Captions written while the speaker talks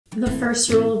The first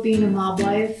rule of being a mob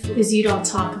wife is you don't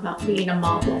talk about being a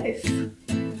mob wife.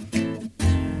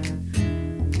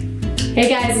 Hey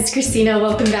guys, it's Christina.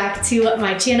 Welcome back to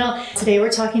my channel. Today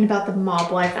we're talking about the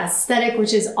mob wife aesthetic,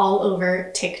 which is all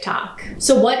over TikTok.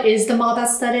 So what is the mob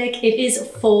aesthetic? It is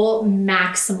full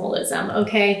maximalism,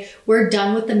 okay? We're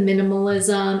done with the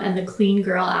minimalism and the clean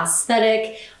girl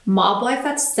aesthetic. Mob wife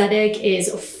aesthetic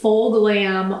is full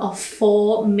glam, a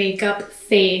full makeup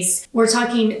face. We're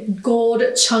talking gold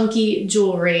chunky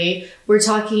jewelry. We're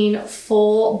talking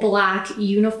full black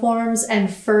uniforms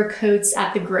and fur coats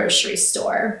at the grocery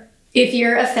store. If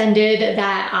you're offended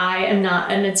that I am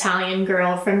not an Italian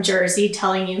girl from Jersey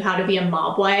telling you how to be a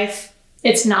mob wife,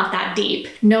 it's not that deep.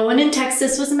 No one in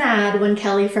Texas was mad when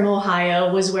Kelly from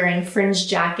Ohio was wearing fringe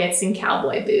jackets and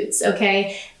cowboy boots,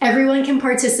 okay? Everyone can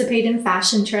participate in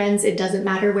fashion trends. It doesn't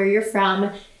matter where you're from.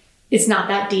 It's not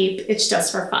that deep, it's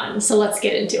just for fun. So let's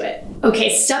get into it.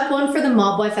 Okay, step one for the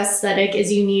mob wife aesthetic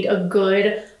is you need a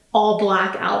good all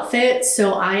black outfit.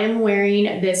 So I am wearing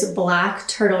this black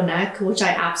turtleneck, which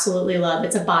I absolutely love.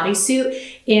 It's a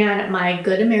bodysuit and my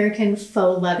good American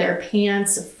faux leather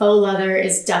pants. Faux leather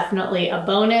is definitely a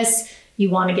bonus.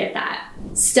 You want to get that.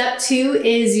 Step two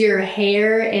is your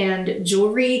hair and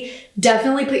jewelry.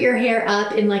 Definitely put your hair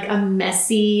up in like a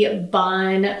messy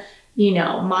bun. You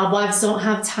know, mob wives don't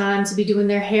have time to be doing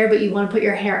their hair, but you want to put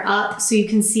your hair up so you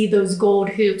can see those gold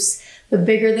hoops. The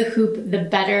bigger the hoop, the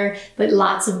better, but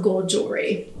lots of gold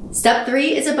jewelry. Step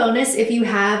three is a bonus. If you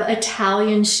have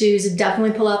Italian shoes,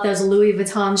 definitely pull out those Louis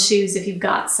Vuitton shoes if you've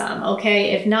got some,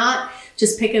 okay? If not,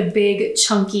 just pick a big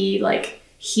chunky like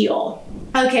heel.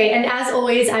 Okay, and as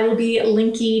always, I will be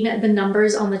linking the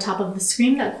numbers on the top of the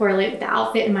screen that correlate with the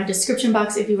outfit in my description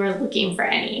box if you are looking for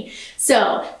any.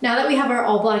 So now that we have our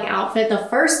all black outfit, the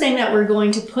first thing that we're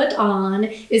going to put on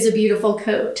is a beautiful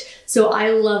coat. So I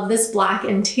love this black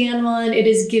and tan one. It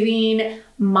is giving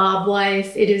mob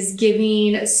wife. It is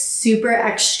giving super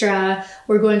extra.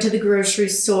 We're going to the grocery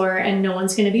store and no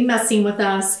one's gonna be messing with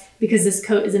us because this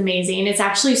coat is amazing. It's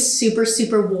actually super,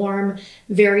 super warm,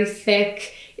 very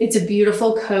thick. It's a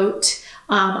beautiful coat.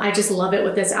 I just love it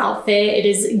with this outfit. It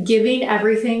is giving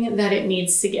everything that it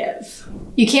needs to give.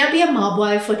 You can't be a mob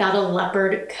wife without a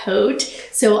leopard coat.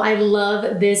 So I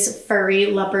love this furry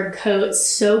leopard coat,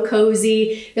 so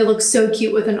cozy. It looks so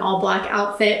cute with an all black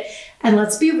outfit. And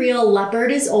let's be real,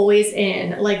 leopard is always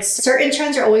in. Like certain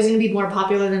trends are always gonna be more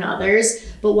popular than others.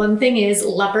 But one thing is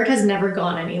leopard has never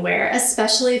gone anywhere,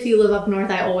 especially if you live up north,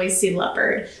 I always see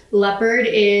leopard. Leopard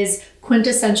is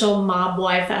quintessential mob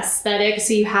wife aesthetic.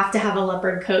 So you have to have a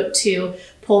leopard coat to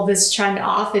pull this trend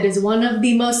off. It is one of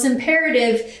the most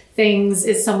imperative things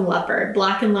is some leopard.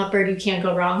 Black and leopard, you can't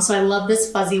go wrong. So I love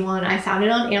this fuzzy one. I found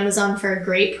it on Amazon for a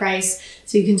great price.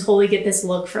 So you can totally get this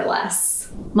look for less.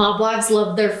 Mob wives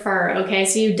love their fur, okay?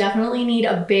 So you definitely need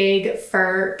a big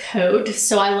fur coat.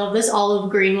 So I love this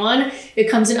olive green one. It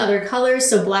comes in other colors,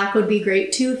 so black would be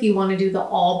great too if you want to do the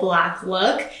all black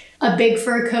look. A big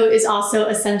fur coat is also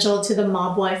essential to the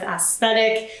mob wife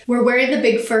aesthetic. We're wearing the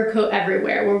big fur coat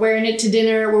everywhere. We're wearing it to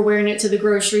dinner, we're wearing it to the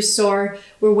grocery store,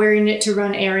 we're wearing it to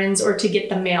run errands or to get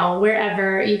the mail.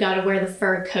 Wherever, you gotta wear the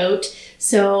fur coat.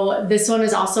 So this one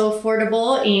is also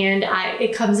affordable and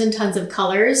it comes in tons of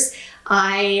colors.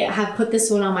 I have put this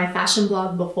one on my fashion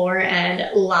blog before and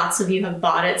lots of you have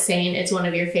bought it saying it's one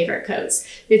of your favorite coats.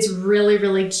 It's really,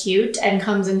 really cute and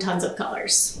comes in tons of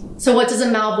colors. So what does a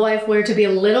mob wife wear to be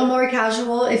a little more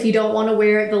casual? If you don't want to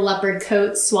wear the leopard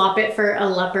coat, swap it for a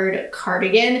leopard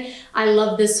cardigan. I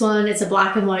love this one. It's a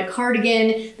black and white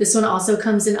cardigan. This one also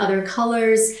comes in other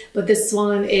colors, but this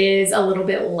one is a little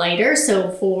bit lighter.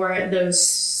 So for those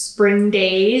spring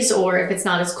days, or if it's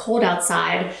not as cold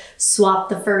outside, swap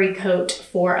the furry coat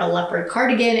for a leopard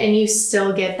cardigan and you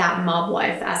still get that mob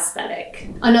wife aesthetic.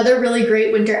 Another really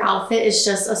great winter outfit is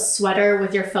just a sweater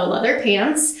with your faux leather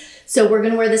pants. So we're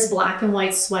gonna wear this black and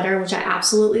white sweater, which I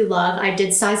absolutely love. I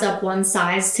did size up one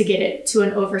size to get it to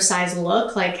an oversized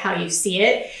look, like how you see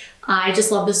it. I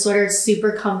just love this sweater, it's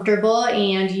super comfortable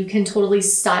and you can totally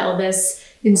style this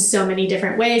in so many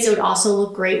different ways. It would also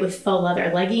look great with faux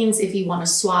leather leggings if you want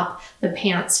to swap the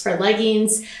pants for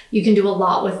leggings. You can do a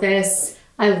lot with this.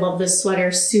 I love this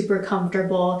sweater, super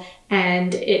comfortable,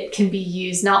 and it can be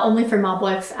used not only for mob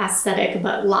wife aesthetic,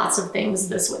 but lots of things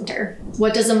this winter.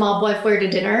 What does a mob wife wear to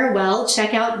dinner? Well,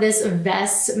 check out this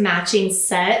vest matching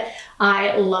set.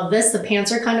 I love this. The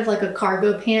pants are kind of like a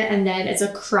cargo pant and then it's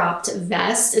a cropped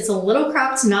vest. It's a little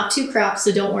cropped, not too cropped,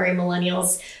 so don't worry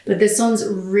millennials, but this one's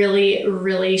really,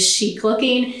 really chic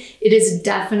looking. It is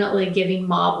definitely giving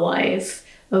mob wife.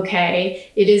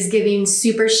 okay? It is giving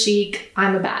super chic,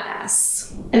 I'm a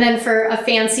badass. And then for a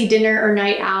fancy dinner or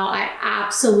night out, I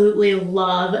absolutely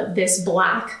love this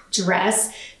black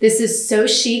dress. This is so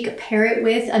chic. Pair it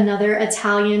with another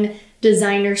Italian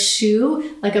designer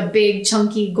shoe, like a big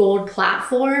chunky gold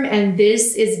platform, and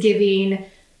this is giving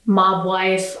mob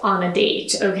wife on a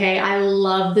date, okay? I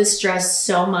love this dress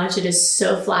so much. It is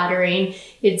so flattering.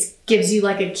 It gives you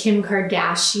like a Kim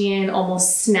Kardashian,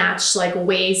 almost snatched like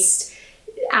waist,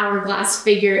 hourglass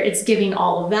figure. It's giving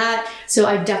all of that. So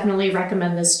I definitely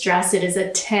recommend this dress. It is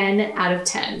a 10 out of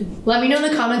 10. Let me know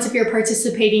in the comments if you're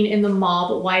participating in the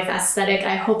mob wife aesthetic.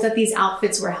 I hope that these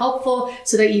outfits were helpful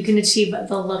so that you can achieve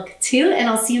the look too. And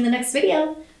I'll see you in the next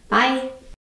video. Bye.